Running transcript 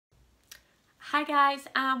Hi guys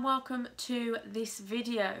and welcome to this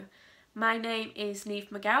video. My name is Niamh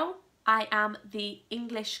McGarrell. I am the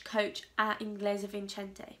English coach at Inglese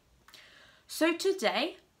Vincente. So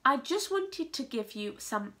today I just wanted to give you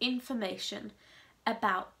some information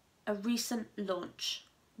about a recent launch,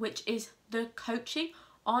 which is the coaching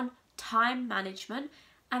on time management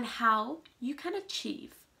and how you can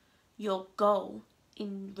achieve your goal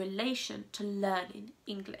in relation to learning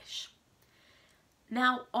English.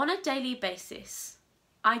 Now, on a daily basis,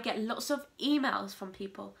 I get lots of emails from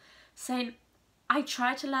people saying, I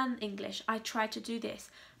try to learn English, I try to do this,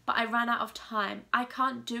 but I ran out of time. I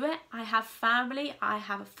can't do it. I have family, I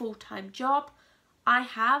have a full-time job, I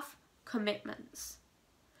have commitments.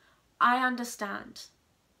 I understand.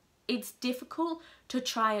 It's difficult to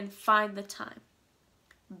try and find the time,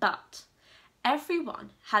 but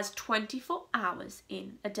everyone has 24 hours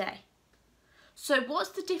in a day. So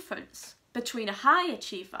what's the difference between a high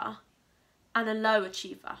achiever and a low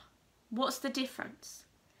achiever? What's the difference?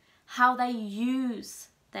 How they use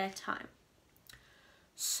their time.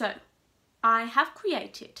 So I have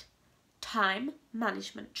created time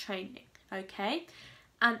management training, okay?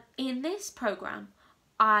 And in this program,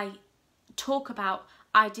 I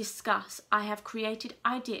discuss, I have created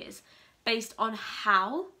ideas based on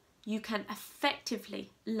how you can effectively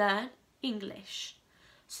learn English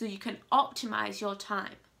so you can optimize your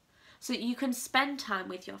time. So you can spend time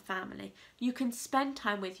with your family, you can spend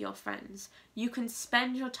time with your friends, you can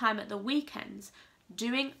spend your time at the weekends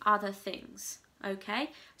doing other things, okay?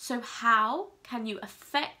 So how can you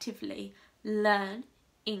effectively learn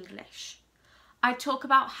English? I talk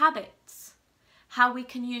about habits, how we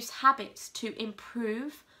can use habits to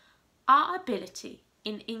improve our ability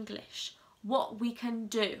in English, what we can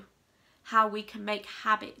do, how we can make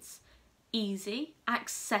habits easy,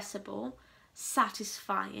 accessible,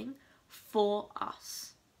 satisfying for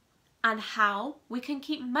us, and how we can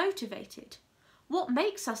keep motivated. What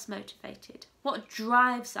makes us motivated? What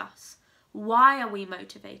drives us? Why are we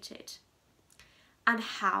motivated? And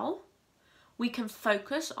how we can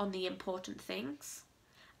focus on the important things,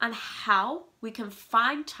 and how we can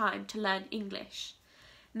find time to learn English.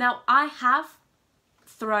 Now, I have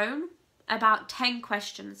thrown about 10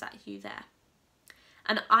 questions at you there,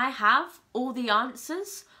 and I have all the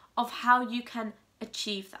answers of how you can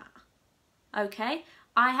achieve that. Okay,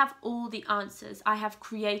 I have all the answers. I have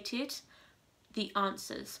created the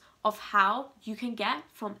answers of how you can get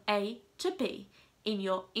from A to B in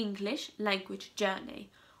your English language journey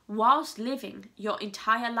whilst living your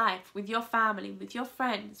entire life with your family, with your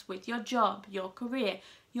friends, with your job, your career,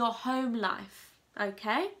 your home life.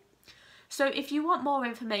 Okay, so if you want more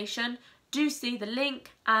information, do see the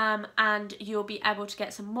link and you'll be able to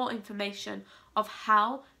get some more information of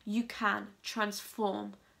how you can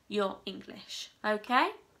transform your English, okay?